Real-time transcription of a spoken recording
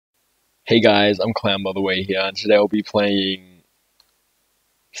Hey guys, I'm Clown by the way here, and today I'll be playing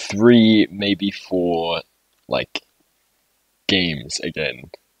 3, maybe 4, like, games again.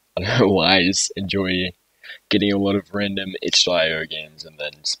 I don't know why, I just enjoy getting a lot of random itch.io games and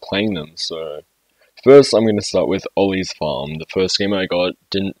then just playing them. So, first I'm going to start with Ollie's Farm. The first game I got,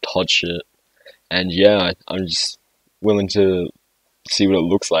 didn't touch it, and yeah, I'm just willing to see what it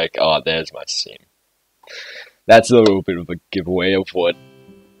looks like. Ah, there's my Steam. That's a little bit of a giveaway of what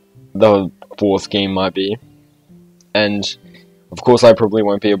the 4th game might be. And of course I probably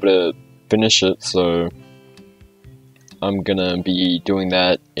won't be able to finish it, so I'm gonna be doing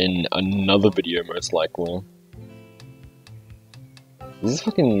that in another video most likely. Is this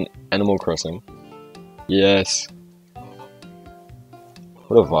fucking Animal Crossing? Yes.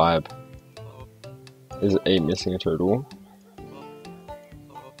 What a vibe. Is 8 missing a total?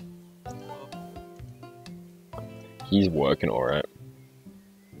 He's working alright.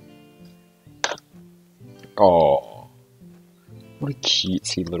 Oh, what a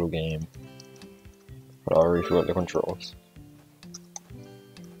cutesy little game. But I already forgot the controls.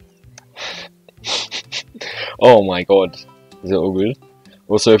 Oh my god. Is it all good?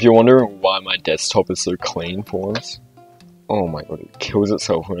 Also, if you're wondering why my desktop is so clean for once, oh my god, it kills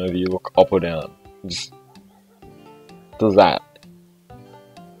itself whenever you look up or down. It just does that.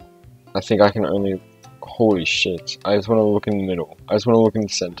 I think I can only... Holy shit. I just want to look in the middle. I just want to look in the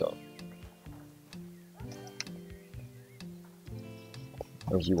center.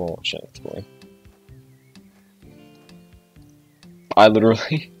 Oh, you won't watch it, boy. I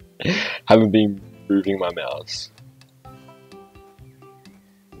literally haven't been moving my mouse.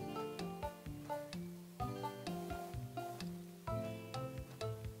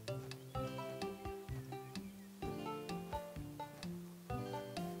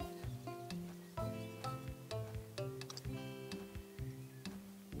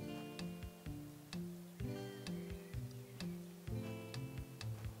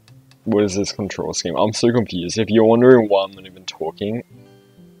 What is this control scheme? I'm so confused. If you're wondering why I'm not even talking,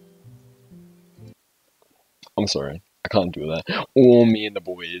 I'm sorry. I can't do that. All me and the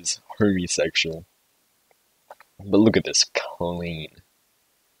boys, homosexual. But look at this, clean.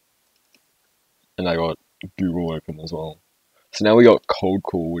 And I got Google open as well. So now we got Cold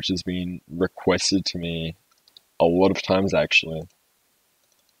Call, which has been requested to me a lot of times actually.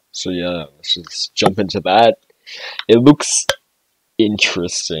 So yeah, let's just jump into that. It looks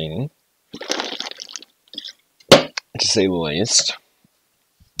interesting, to say the least.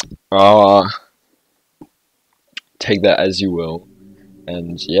 Take that as you will.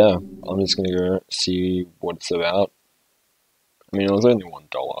 And yeah, I'm just gonna go see what it's about. I mean, it was only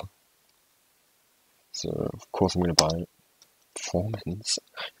 $1. So, of course I'm gonna buy it. Performance?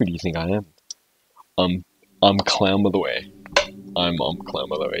 Who do you think I am? I'm Clown by the way. I'm Clown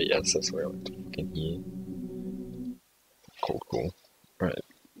by the way, yes, that's what I like to fucking hear. Cool. Right.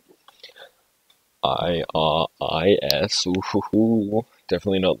 IRIS, ooh,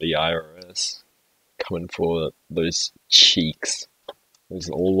 definitely not the IRS. Coming for those cheeks. Those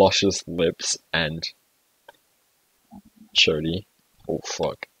luscious lips and chody. Oh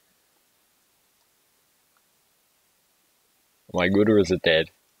fuck. Am I good or is it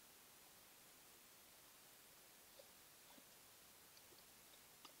dead?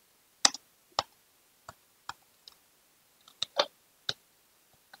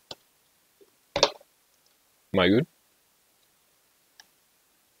 Am I good?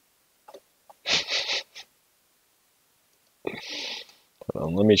 Hold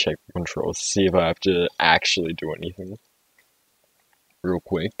on, let me check the controls to see if I have to actually do anything. Real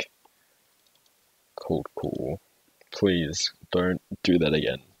quick. Cool. Please, don't do that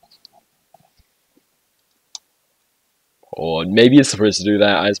again. Or maybe it's supposed to do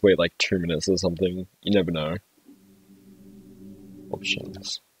that, I just wait like 2 minutes or something. You never know.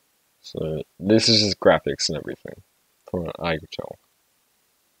 Options. So, this is just graphics and everything, from what I could tell.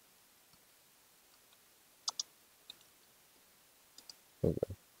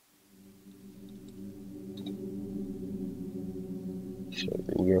 Okay. So,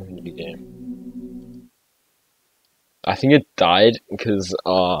 we're in the game. I think it died because,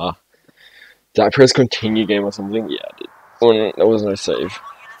 did I press continue game or something? Yeah, I did. Oh no, there was no save.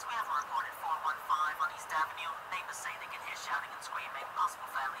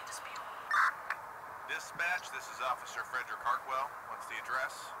 Dispatch, this is Officer Frederick Hartwell. What's the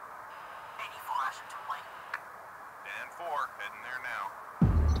address? 84 Washington Way. And 4, heading there now.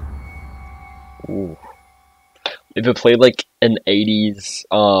 Ooh. If it played like an 80s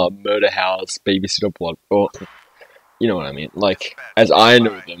Murder House, Babysitter Blood, or you know what I mean, like as I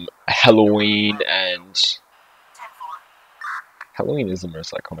know them, Halloween and Halloween is the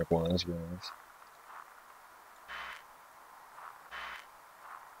most iconic one, as well.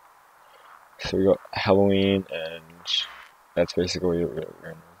 So we got Halloween, and that's basically what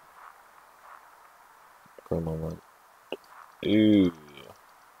we're going on. Ooh.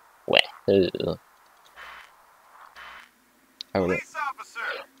 Well. Police officer!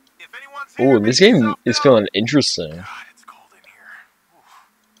 If anyone's Ooh, here, this make game yourself is known. feeling interesting. God, it's cold in here. Oof,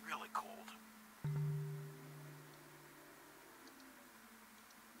 really cold.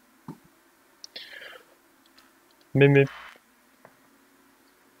 Meep.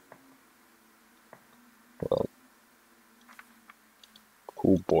 Well,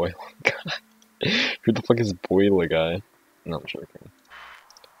 cool boy. Who the fuck is Boiler Guy? No, I'm joking.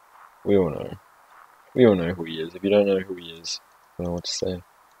 We all know. We all know who he is. If you don't know who he is, I don't know what to say.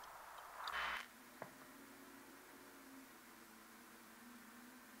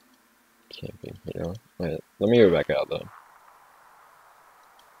 Camping here. Wait, let me go back out though.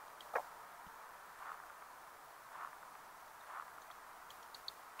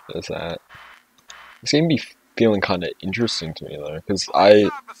 There's that. This game be feeling kind of interesting to me though, because Police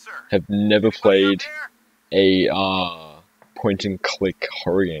I officer! have never Anybody up played there? a point and click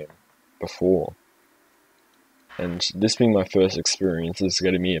horror game before, and this being my first experience is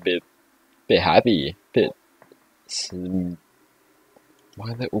getting me a bit happy,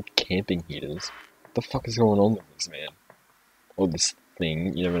 why are they all camping heaters? What the fuck is going on with this man? Or this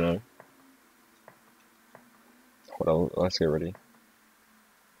thing, you never know. Hold on, let's get ready.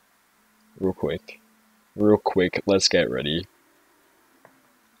 Real quick, let's get ready.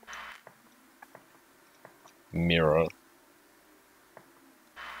 Mirror.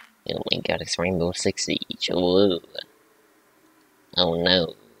 Oh my god, it's Rainbow Six Siege. Oh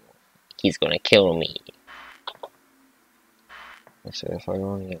no. He's gonna kill me. Let's see if I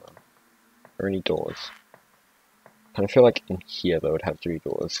go on here. Are there any doors? I kind of feel like in here there would have to be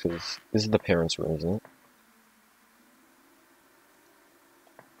doors, because this is the parents' room, isn't it?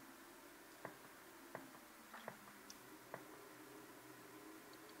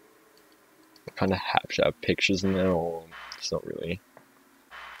 They kind of have to have pictures in there, or it's not really.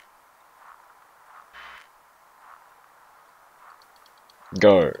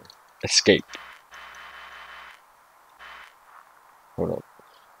 Go. Escape. Hold on.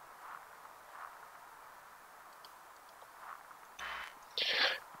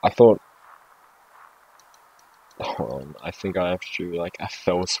 I thought... Hold on, I think I have to do like a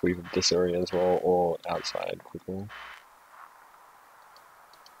fell sweep of this area as well, or outside quickly.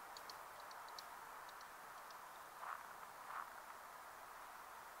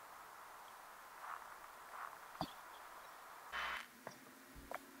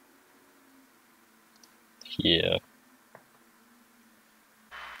 Here.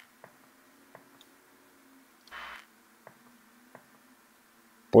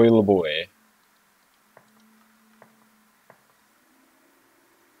 Boiler boy.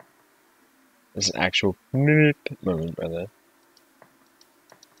 There's an actual meep moment right there.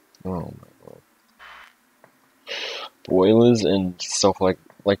 Oh my god. Boilers and stuff like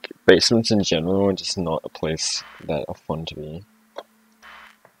basements in general are just not a place that are fun to be.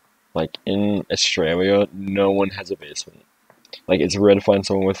 Like in Australia, no one has a basement. Like it's rare to find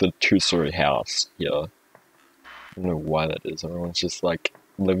someone with a 2-story house here. I don't know why that is. Everyone's just like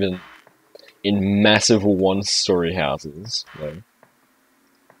living in massive 1-story houses, you know?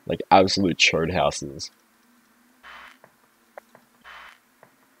 Like absolute chode houses.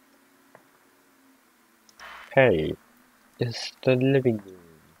 Hey, it's the living room.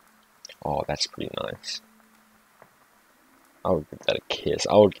 Oh, that's pretty nice. I would give that a kiss.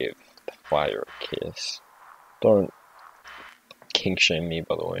 I would give the fire a kiss. Don't kink shame me,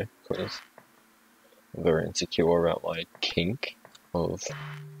 by the way, because I'm very insecure about my kink of...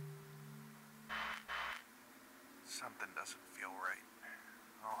 Something doesn't feel right.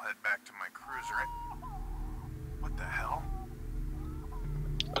 I'll head back to my cruiser. What the hell?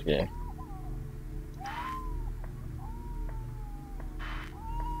 Yeah.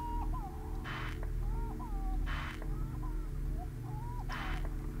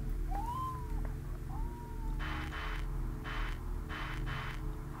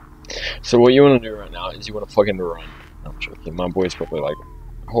 So what you want to do right now is you want to fucking run. I'm joking. My boy's probably like,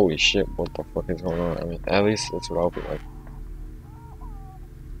 holy shit, what the fuck is going on? I mean, at least that's what I'll be like.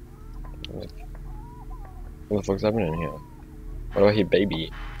 What the fuck's happening here? What do I hear,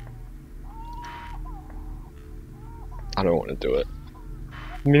 baby? I don't want to do it.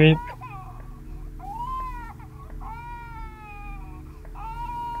 Meep.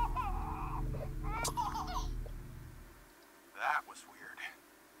 That was weird.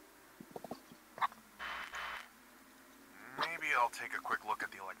 Maybe I'll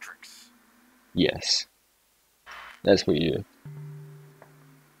Yes. That's what you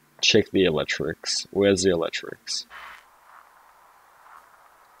check the electrics. Where's the electrics?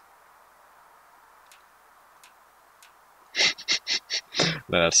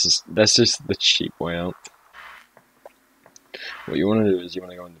 No, that's just the cheap way out. What you want to do is you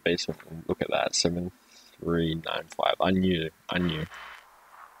want to go in the basement and look at that 7395. I knew. I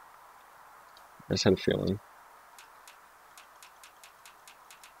just had a feeling.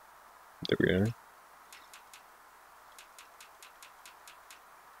 There we go.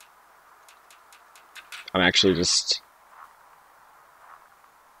 I'm actually just.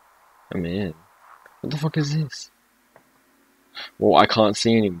 Oh man, what the fuck is this? Well, I can't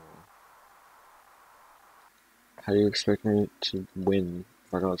see anymore. How do you expect me to win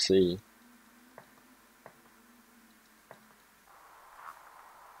if I can't see?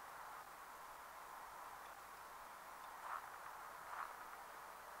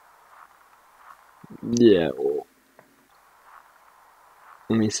 Yeah, well,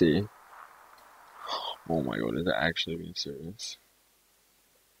 let me see. Oh my god, is that actually being serious?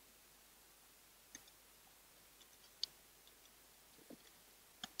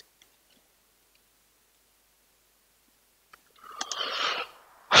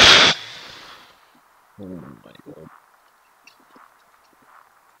 Oh my god.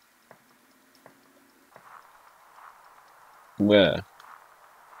 Where?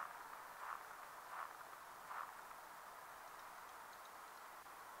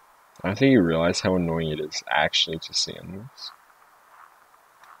 I think you realize how annoying it is actually to see on this.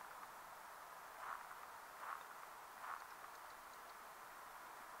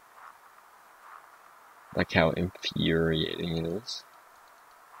 Like how infuriating it is.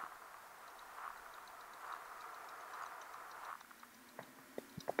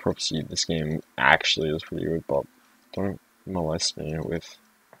 Props to you, this game actually is pretty good, but don't molest me with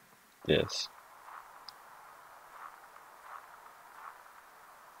this.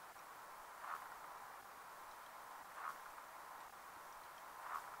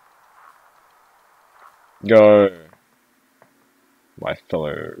 Go, my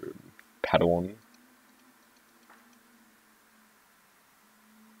fellow Padawan.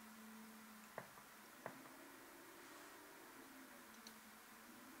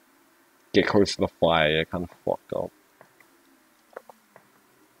 Get close to the fire, you're kind of fucked up.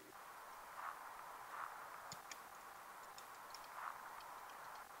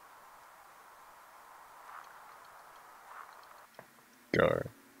 Go.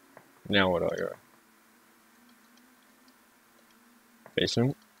 Now where do I go?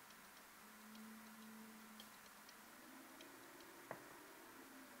 Basement?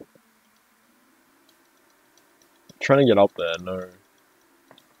 Trying to get up there, no.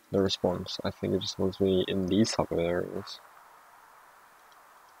 No response. I think it just wants me in these type of areas.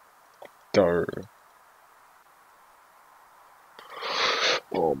 Go.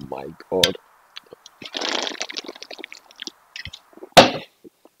 Oh my god.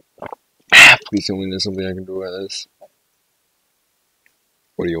 Please tell me there's something I can do about this.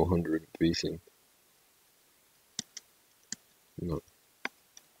 What are your 100 VC? No.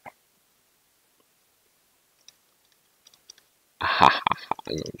 Ha ha ha.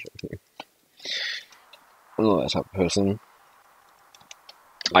 No, I'm joking. I'm not that type of person.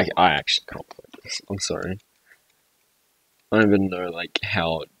 I actually can't play this. I'm sorry. I don't even know like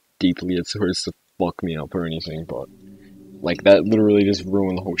how deeply it's supposed to fuck me up or anything, but like that literally just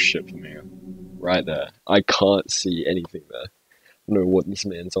ruined the whole shit for me. Right there. I can't see anything there. I don't know what this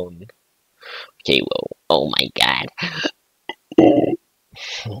man's on. Okay, well, oh my god.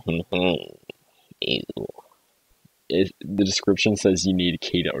 Ew. The description says you need a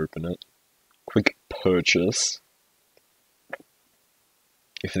key to open it. Quick purchase.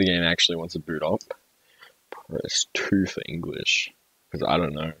 If the game actually wants to boot up, press 2 for English. Because I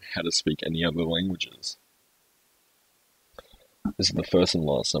don't know how to speak any other languages. This is the first and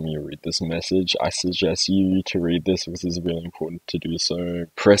last time you read this message. I suggest you to read this because it's really important to do so.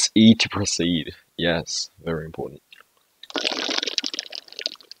 Press E to proceed. Yes, very important.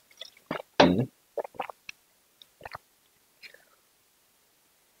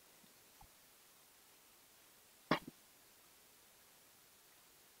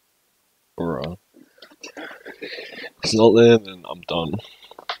 Bruh. If it's not there, then I'm done.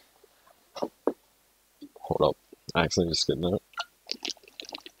 Hold up. I accidentally just skipped that.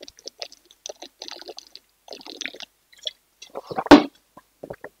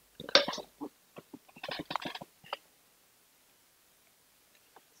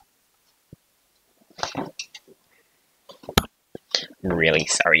 I'm really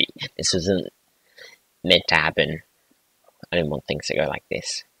sorry. This wasn't meant to happen. I didn't want things to go like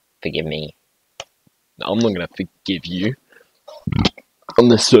this. Forgive me. I'm not gonna forgive you on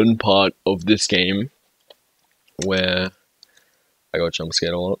the certain part of this game where I got jump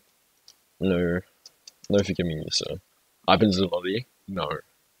scared a lot. No, no forgiving you, sir. Happens a lot. No.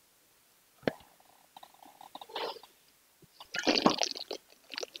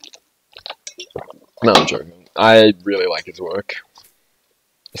 No, I'm joking. I really like his work.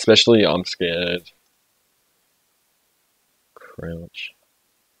 Especially I'm Scared. Crouch.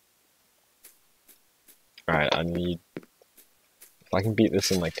 Alright, I need... If I can beat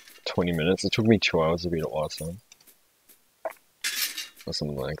this in like 20 minutes, it took me 2 hours to beat it last time. Or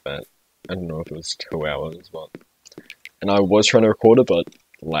something like that. I don't know if it was 2 hours, but... And I was trying to record it, but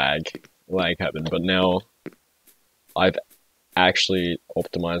lag happened. But now, I've actually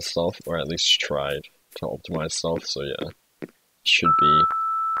optimized stuff, or at least tried to optimize stuff, so yeah. Should be...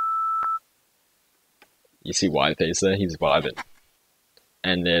 You see Whiteface there? He's vibing.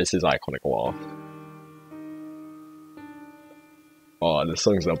 And there's his iconic laugh. Oh, this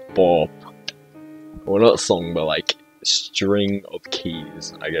song's a bop. Well, not song, but like string of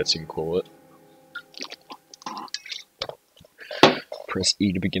keys, I guess you can call it. Press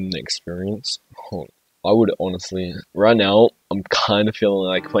E to begin the experience. Hold on. I would honestly, right now, I'm kind of feeling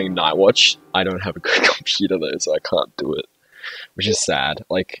like playing Night Watch. I don't have a good computer though, so I can't do it, which is sad.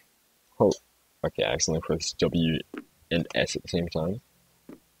 Like, oh, okay, I accidentally pressed W and S at the same time.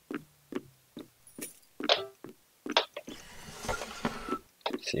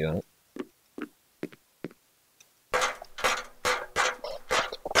 See that?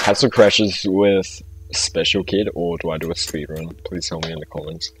 Had some crashes with Special Kid, or do I do a speedrun? Please tell me in the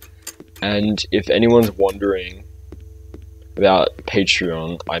comments. And if anyone's wondering about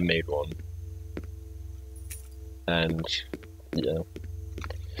Patreon, I made one. And yeah.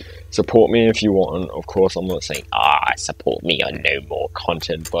 Support me if you want. Of course, I'm not saying, support me on no more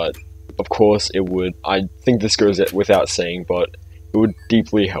content, but of course it would. I think this goes without saying, but it would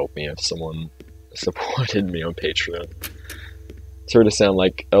deeply help me if someone supported me on Patreon. Sorry to sound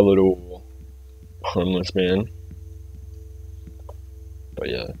like a little homeless man, but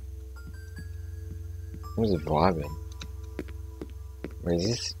yeah. What is it vibing? Wait, is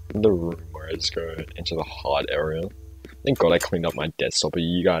this the room where I just go into the hard area? Thank God I cleaned up my desktop, but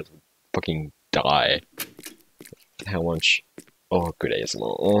you guys would fucking die. How much? Oh, good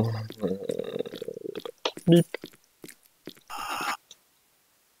ASMR. Meep.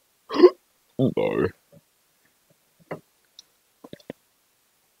 No.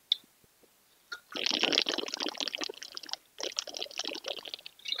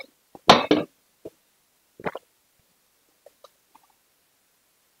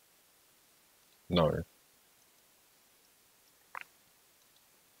 No.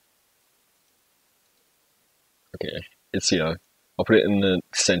 Okay, it's here. I'll put it in the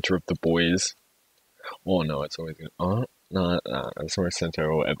center of the boys. Oh no, it's always gonna. Oh, no, that's where center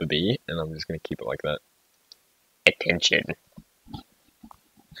will ever be, and I'm just gonna keep it like that. Attention.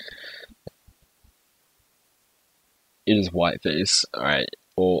 It is Whiteface. Alright,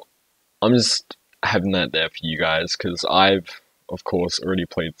 well, I'm just having that there for you guys, because I've, of course, already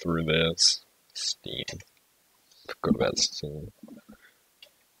played through this. Steam. Forgot about Steam.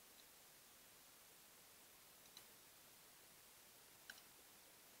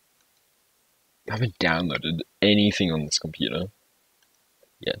 I haven't downloaded anything on this computer.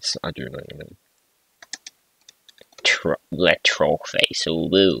 Yes, I do know your name. Let Trollface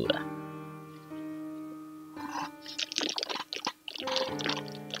woo.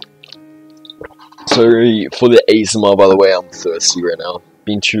 Sorry for the ASMR, by the way, I'm thirsty right now.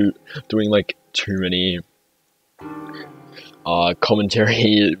 Been doing like too many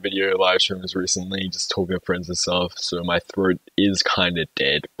commentary video live streams recently, just talking to friends and stuff, so my throat is kinda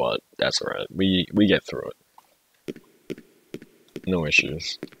dead, but that's alright. We get through it. No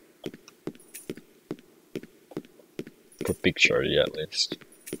issues. For Big Shorty at least.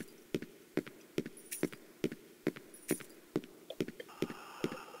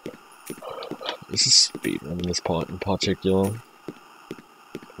 This is speedrun this part in particular.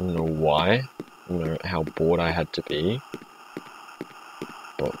 I don't know why. I don't know how bored I had to be.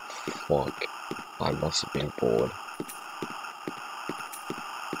 But fuck, I must have been bored.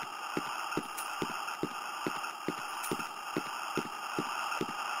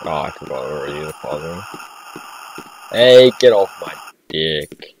 Oh, I forgot already the father. Hey, get off my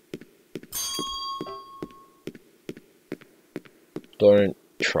dick. Don't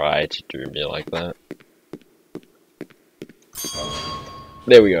try to do me like that.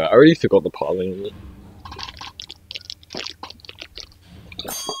 There we go, I already forgot the pathing on it.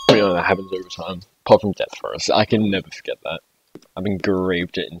 You know, that happens over time. Apart from Death Forest, I can never forget that. I've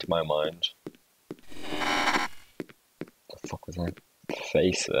engraved it into my mind. fuck was that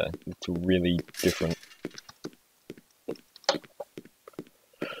face there? It's really different.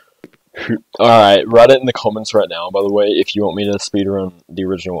 Alright, write it in the comments right now, by the way, if you want me to speedrun the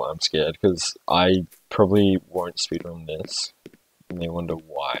original I'm Scared, because I probably won't speedrun this. And they wonder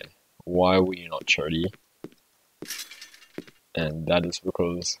why. Why were you not Chody? And that is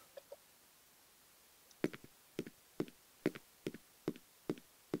because...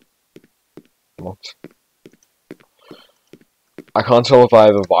 What? I can't tell if I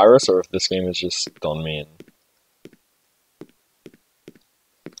have a virus or if this game has just done me in.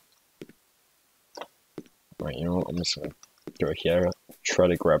 Right, you know what, I'm just gonna go here, try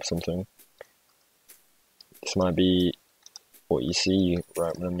to grab something. This might be what you see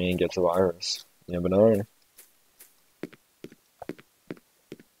right when a man gets a virus. You never know.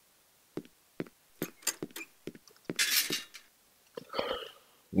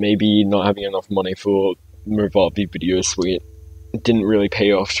 Maybe not having enough money for Movavi Video Suite didn't really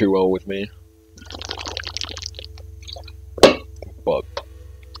pay off too well with me. But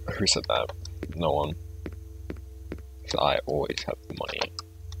who said that? No one. So I always have the money.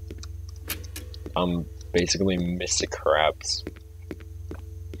 I'm basically Mr. Krabs.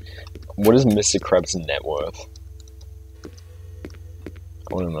 What is Mr. Krabs' net worth?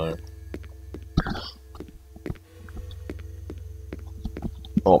 I wanna know.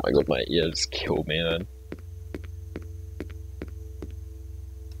 Oh my god, my ear just killed me then.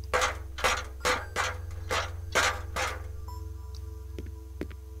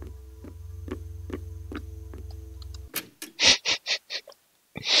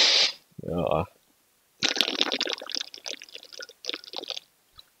 Ah.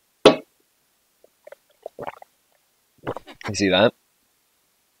 You see that?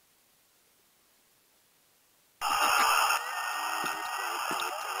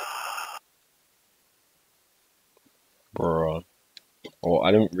 Bruh. Well,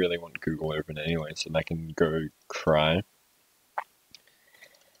 I don't really want Google open anyway, so I can go cry.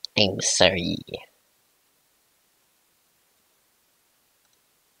 I'm sorry.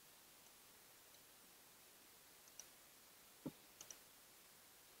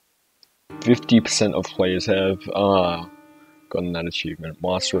 %50 of players have gotten that achievement.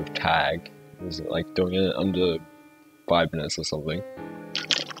 Master of Tag. Is it like doing it under 5 minutes or something?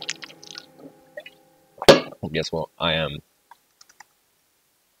 Well, guess what? I am.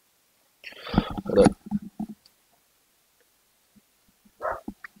 Hold up.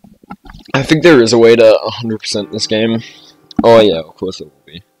 I think there is a way to 100% this game. Oh yeah, of course it will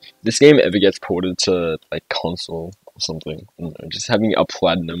be. If this game ever gets ported to like console or something, I don't know, just having a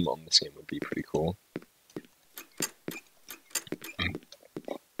platinum on this game would be pretty cool.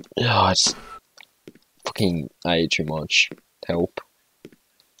 Yeah, it's fucking I ate too much. Help.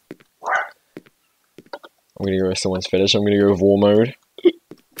 I'm gonna go someone's fetish. I'm gonna go war mode.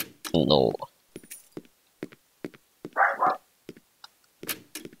 No.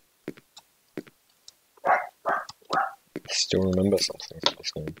 Still remember something from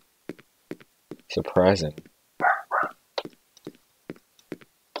this game. Surprising.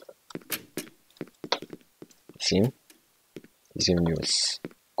 See him? He's giving you a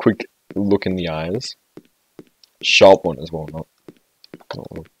quick look in the eyes. Sharp one as well, not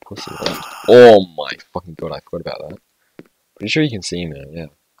a pussy. Oh my fucking god, I forgot about that. Pretty sure you can see him now, yeah.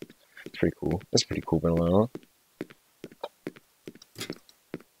 It's pretty cool. That's pretty cool, Banana.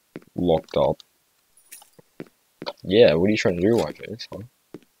 Locked up. Yeah, what are you trying to do, Whiteface? Huh?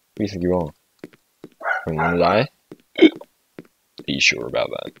 What do you think you are? You wanna die? Are you sure about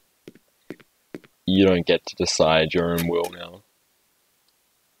that? You don't get to decide your own will now.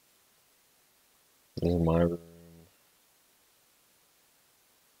 This is my room.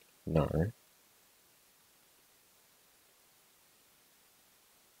 No.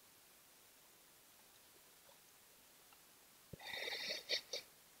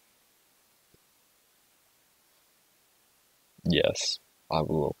 Yes, I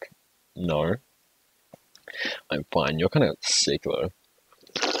will look. No. I'm fine. You're kind of sick though.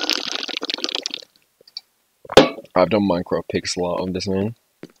 I've done Minecraft pixel art on this man.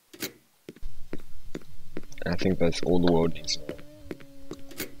 I think that's all the world needs to know.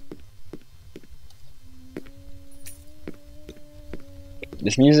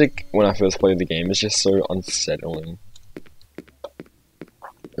 This music, when I first played the game, is just so unsettling.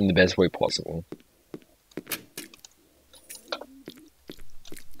 In the best way possible.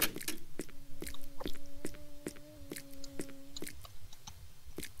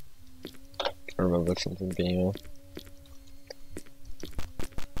 I remember something being here.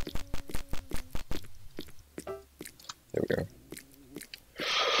 There we go.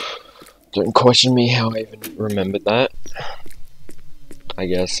 Don't question me how I even remembered that. I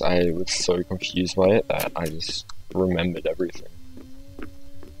guess I was so confused by it that I just remembered everything.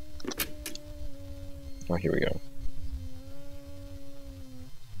 Oh, here we go.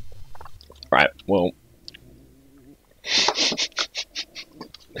 Right, well.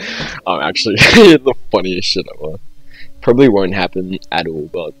 Actually, the funniest shit ever. Probably won't happen at all,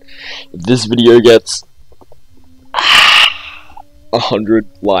 but if this video gets 100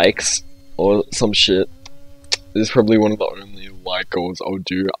 likes or some shit, this is probably one of the only like goals I'll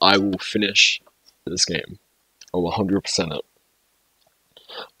do. I will finish this game. I will 100% it.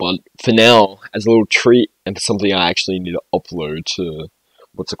 But for now, as a little treat and for something I actually need to upload to,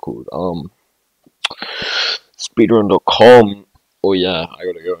 what's it called? Speedrun.com. Oh yeah, I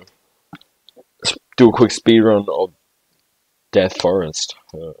gotta go. Let's do a quick speedrun of Death Forest.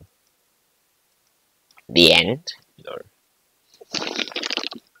 The end. No.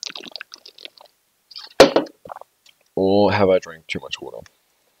 Or have I drank too much water?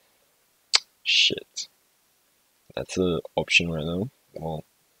 Shit. That's an option right now. Well,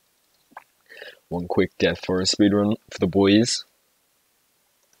 one quick Death Forest speedrun for the boys.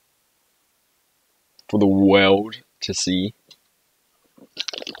 For the world to see.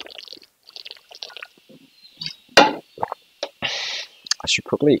 I should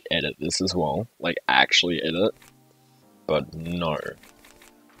probably edit this as well. Like, actually edit. But no.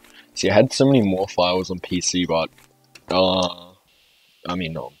 See, I had so many more files on PC, but, I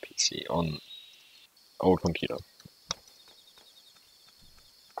mean, not on PC, on old computer.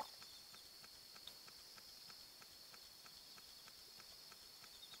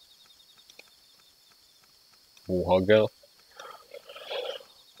 Warhugger.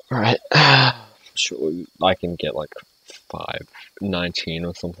 Alright. Sure, I can get like 519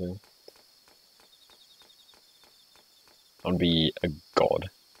 or something. I'd be a god.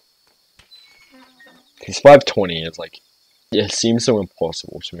 Because 520 is like, yeah, it seems so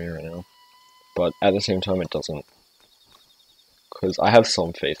impossible to me right now. But at the same time, it doesn't. Because I have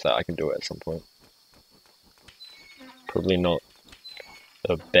some faith that I can do it at some point. Probably not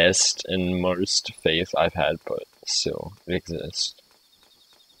the best and most faith I've had, but still, it exists.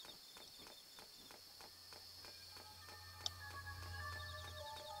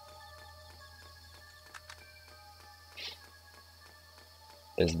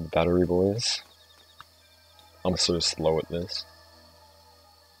 There's the battery boys. I'm so slow at this.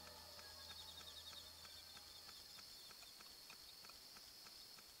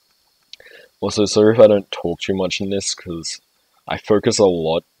 Also, sorry if I don't talk too much in this, because I focus a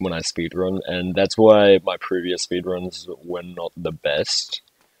lot when I speedrun, and that's why my previous speedruns were not the best,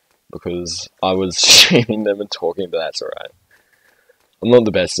 because I was streaming them and talking, but that's alright. I'm not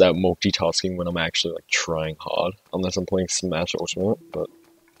the best at multitasking when I'm actually like trying hard, unless I'm playing Smash Ultimate, but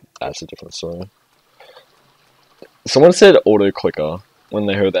that's a different story. Someone said auto clicker when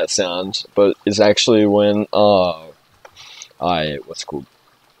they heard that sound, but it's actually when what's it called?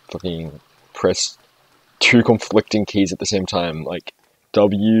 Fucking press two conflicting keys at the same time, like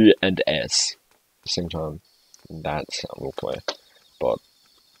W and S at the same time. That sound will play. But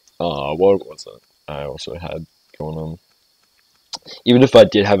what was it I also had going on? Even if I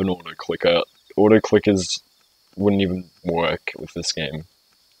did have an auto clickers wouldn't even work with this game.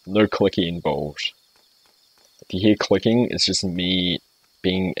 No clicking involved. If you hear clicking, it's just me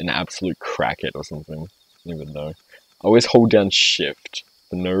being an absolute crackhead or something. I don't even know. I always hold down shift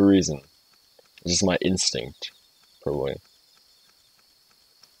for no reason. It's just my instinct, probably.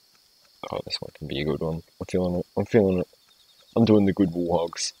 Oh, this one can be a good one. I'm feeling it. I'm feeling it. I'm doing the good wall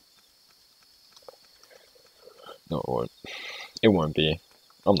hogs. No, it won't. It won't be.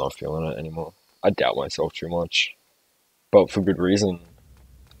 I'm not feeling it anymore. I doubt myself too much. But for good reason.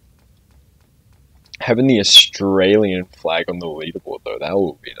 Having the Australian flag on the leaderboard, though, that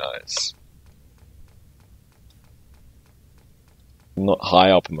would be nice. Not high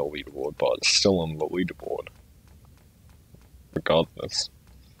up on the leaderboard, but still on the leaderboard. Regardless.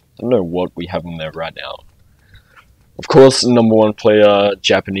 I don't know what we have on there right now. Of course, number one player,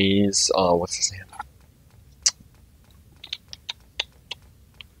 Japanese, what's his name?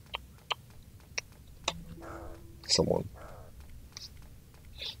 Someone.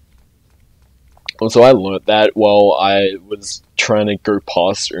 Also, I learnt that while I was trying to go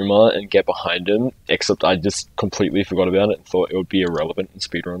past Uma and get behind him, except I just completely forgot about it and thought it would be irrelevant in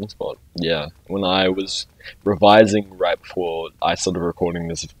speedruns, but yeah, when I was revising right before I started recording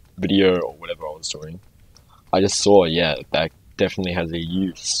this video or whatever I was doing, I just saw, yeah, that definitely has a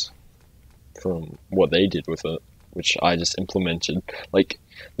use from what they did with it, which I just implemented. Like,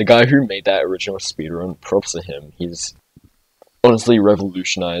 the guy who made that original speedrun, props to him, he's honestly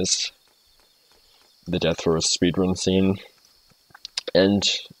revolutionized the Death Forest speedrun scene. And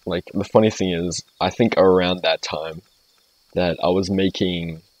like the funny thing is, I think around that time that I was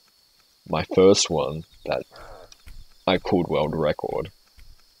making my first one that I called world record,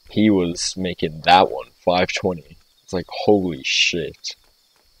 he was making that one 520. It's like, holy shit.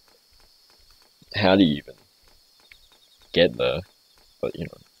 How do you even get there? But you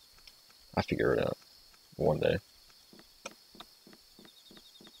know, I figure it out one day.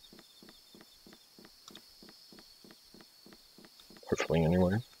 Hopefully,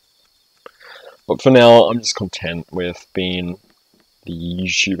 anyway. But for now, I'm just content with being the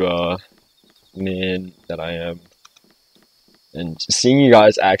YouTuber man that I am. And seeing you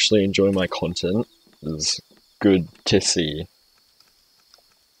guys actually enjoy my content is good to see.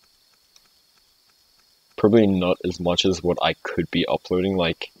 Probably not as much as what I could be uploading.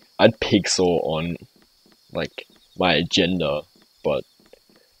 Like, I'd pixel on, like, my agenda, but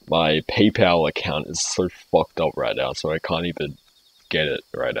my PayPal account is so fucked up right now, so I can't even get it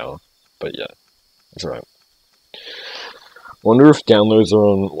right now. But yeah, it's alright. Wonder if downloads are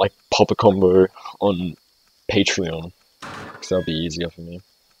on, like, Pop a Combo on Patreon, because that'll be easier for me.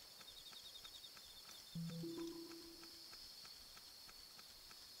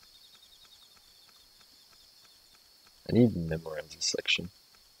 I need to memorize this section.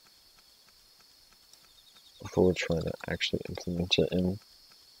 Before trying to actually implement it in.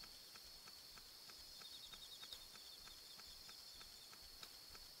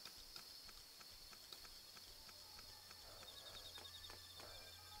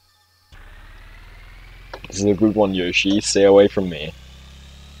 This is a good one, Yoshi. Stay away from me.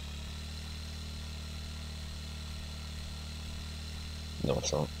 No,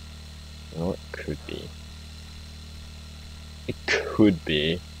 it's not. You know, it could be. It could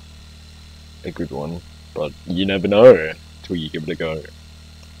be a good one, but you never know till you give it a go.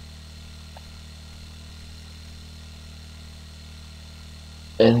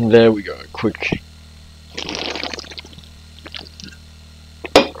 And there we go, quick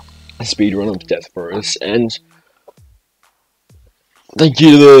speedrun of Death Bros. And thank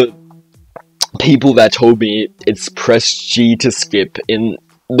you to the people that told me it's press G to skip in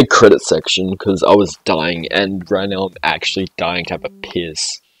the credit section, because I was dying, and right now I'm actually dying to have a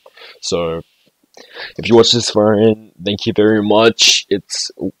piss. So, if you watch this far in, thank you very much. It's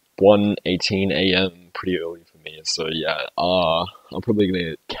 1:18 AM, pretty early for me, so yeah, I'm probably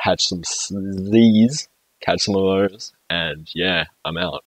gonna catch some of those, and yeah, I'm out.